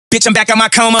Bitch, I'm back out my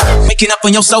coma, waking up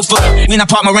on your sofa. When I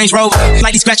park my Range Rover,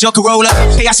 lightly scratch your Corolla.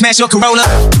 Hey, I smash your Corolla.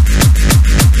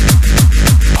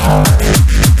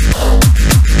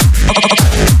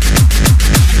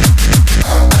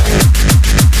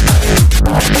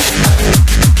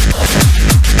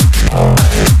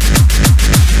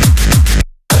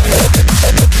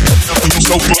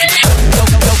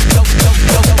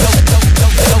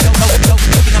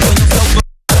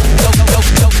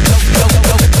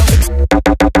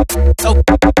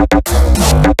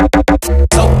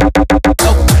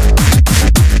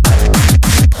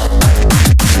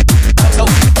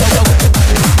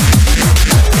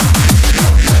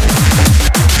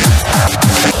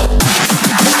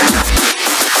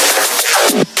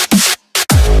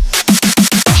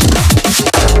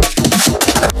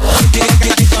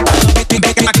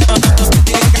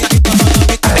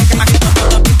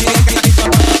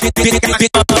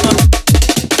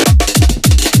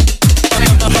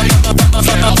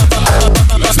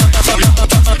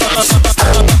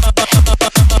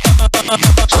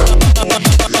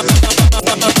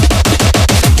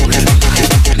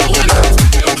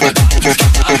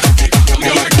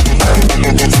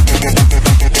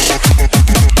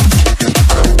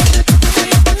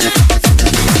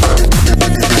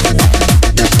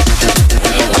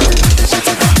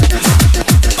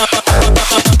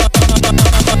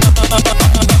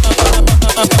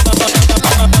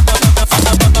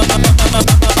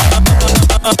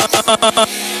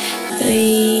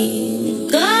 We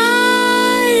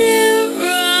got it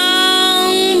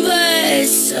wrong, but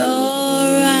it's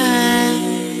alright.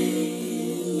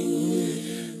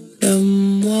 The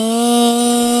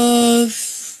more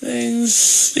things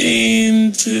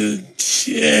seem to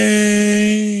change.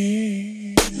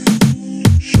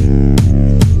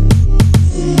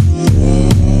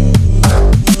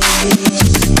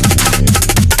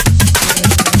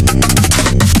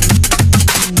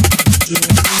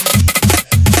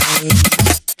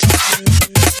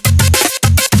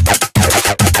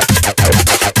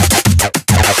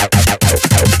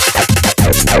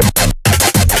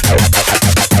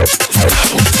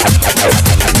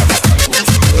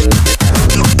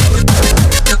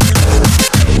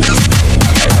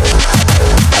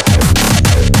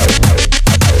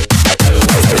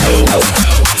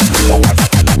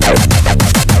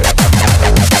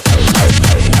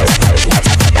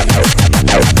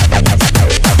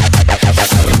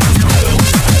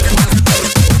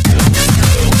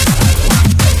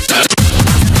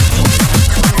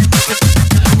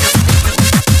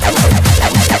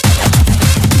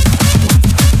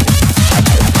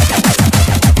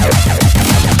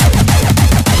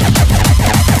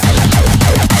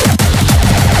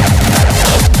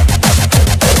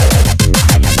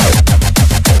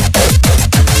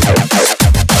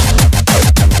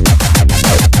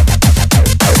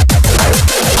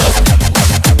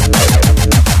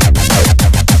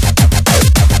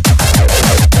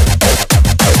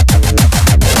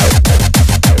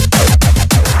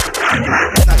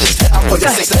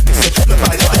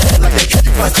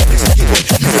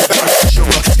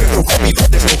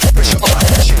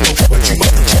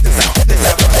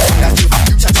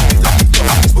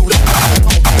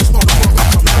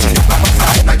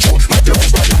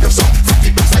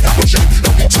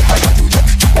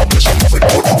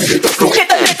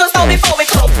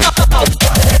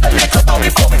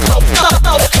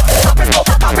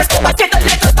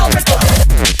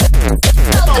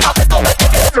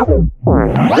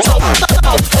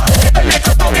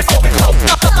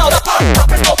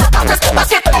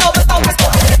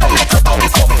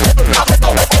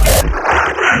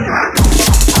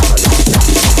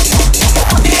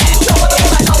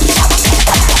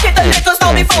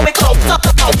 Before we close,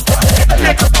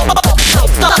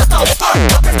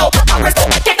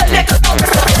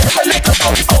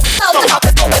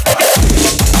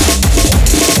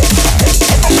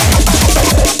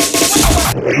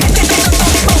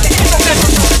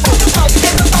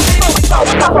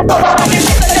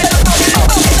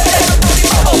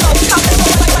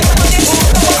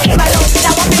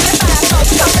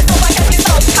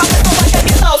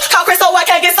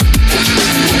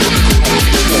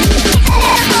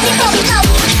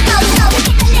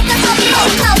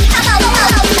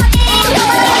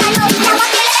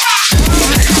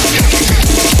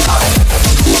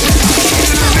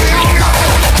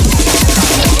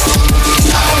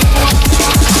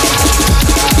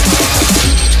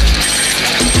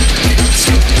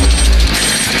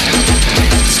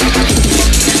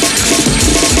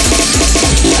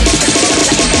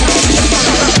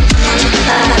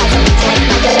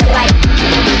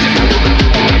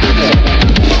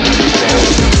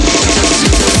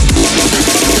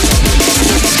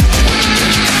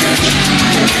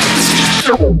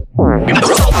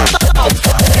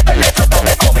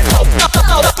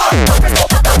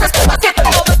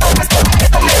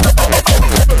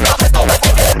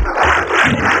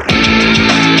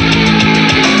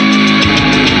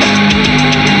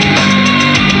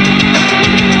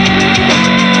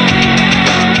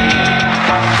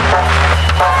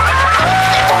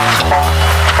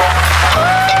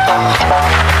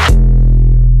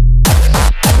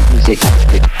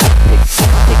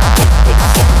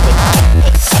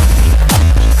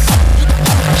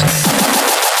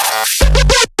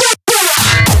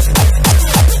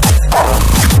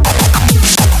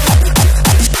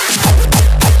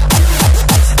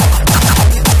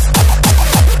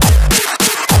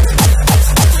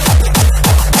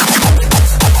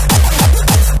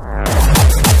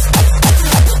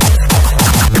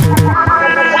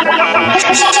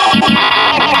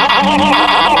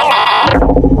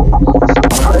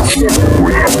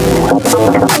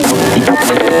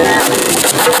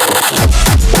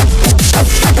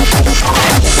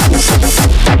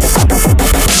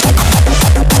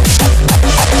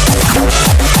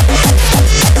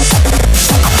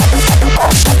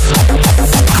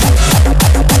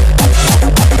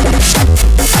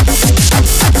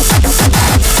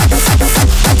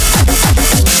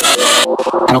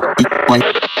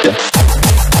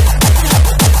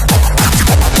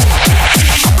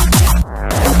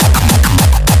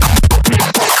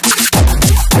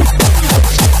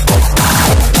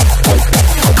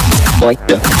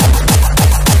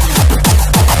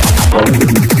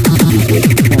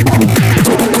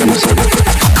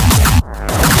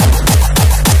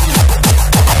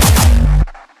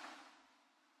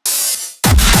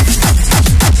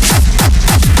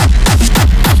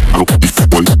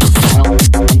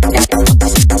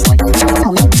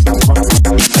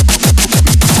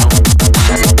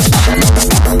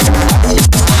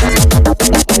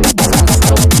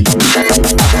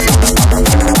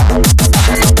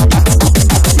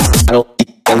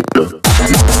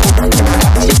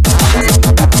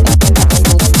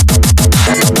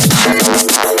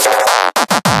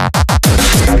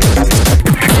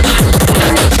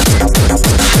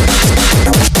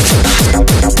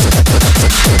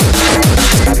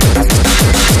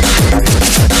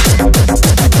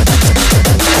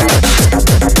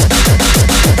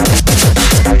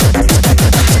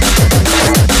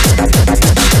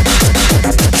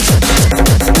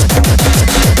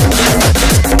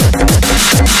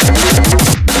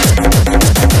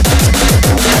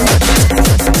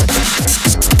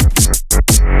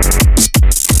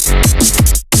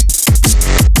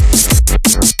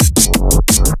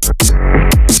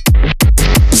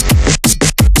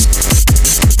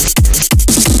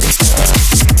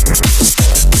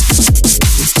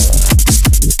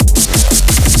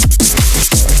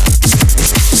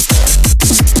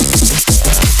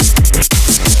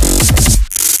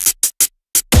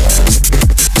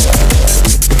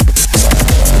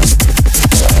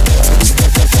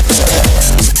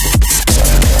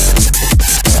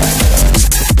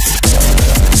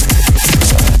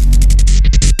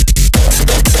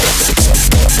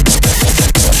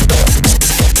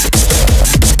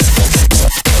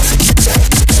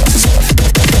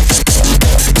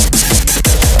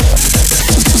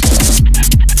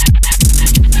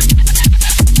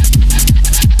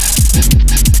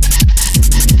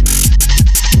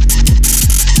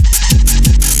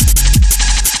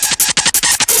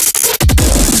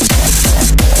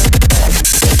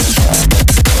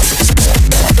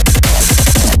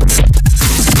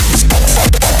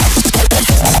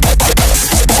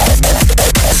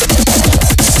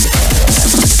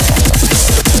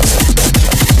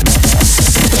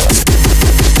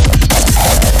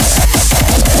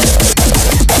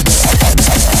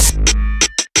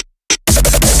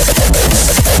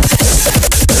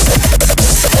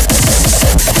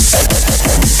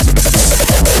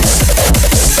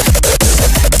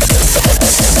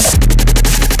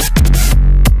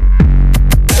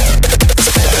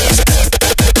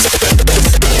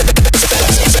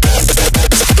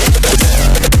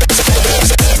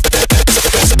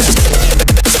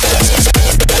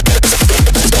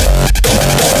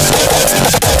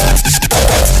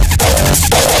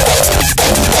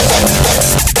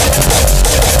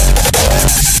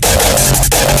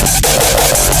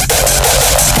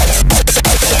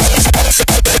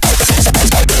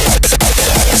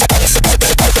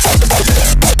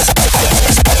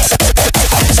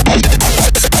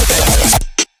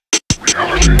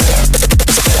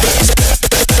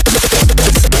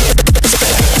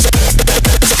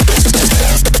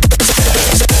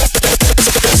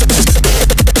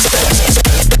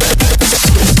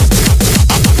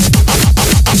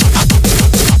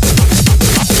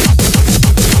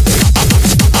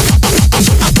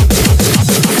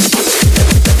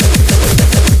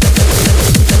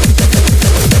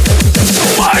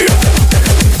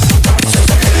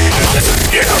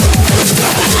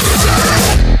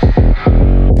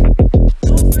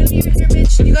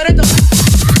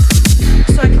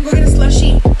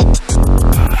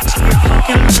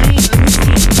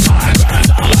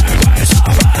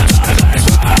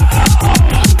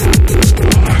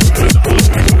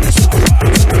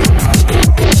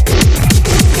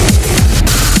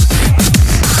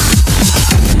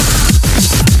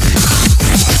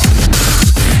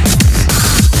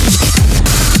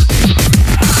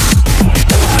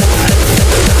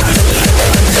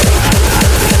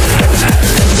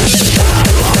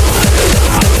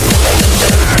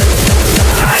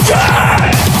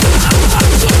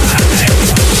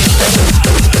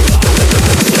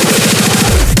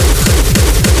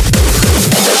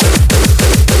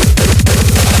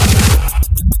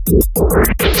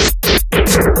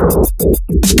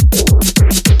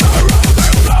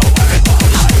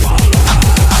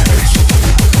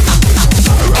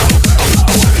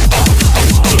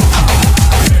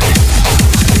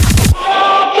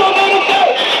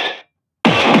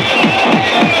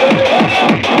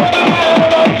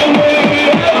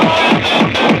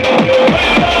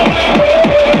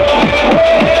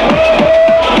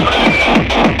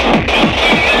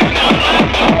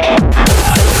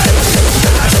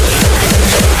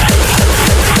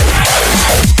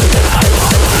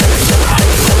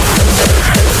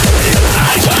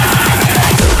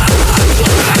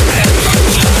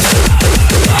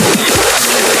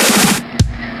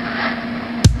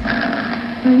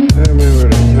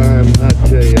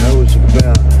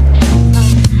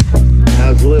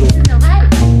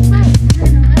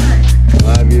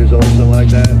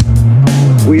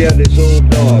 had this old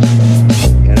dog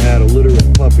and had a litter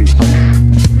of puppies.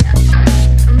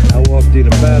 I walked in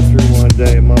the bathroom one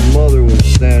day and my mother was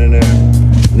standing there,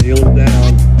 kneeling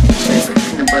down.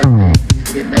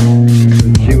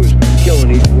 And she was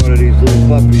killing each one of these little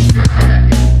puppies.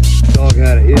 The dog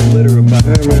had a litter of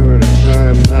puppies. I remember the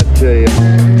time, I tell you.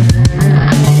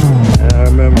 And I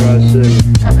remember I said,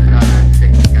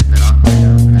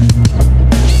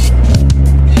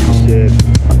 she said,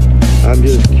 I'm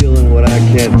just killing what I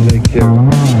can't take care of.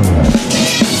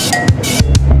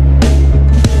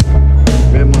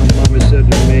 And my mama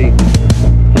said to me,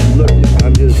 look,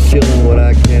 I'm just killing what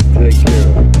I can't take care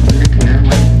of.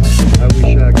 I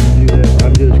wish I could do that.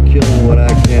 I'm just killing what I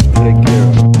can't take care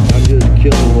of. I'm just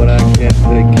killing what I can't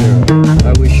take care of.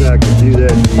 I wish I could do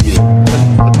that to you.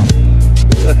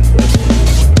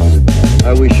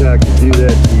 I wish I could do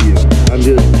that to you. I'm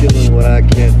just killing what I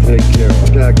can't take care of. I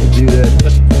wish I could do that.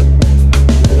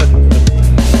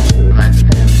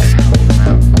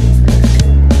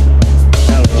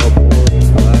 I don't know, 4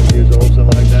 or 5 years old,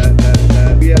 something like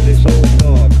that. We had this old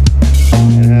dog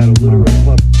and had a litter of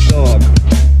puppies. Dog.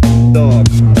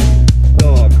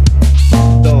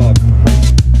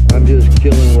 I'm just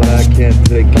killing what I can't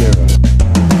take care of.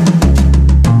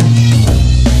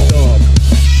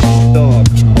 Dog.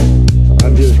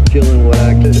 I'm just killing what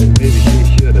I can. Maybe she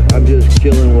should. I'm just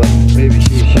killing what. Maybe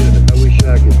she should. I wish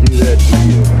I could do that to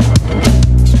you.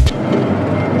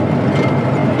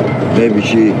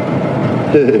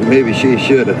 Maybe she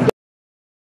should have.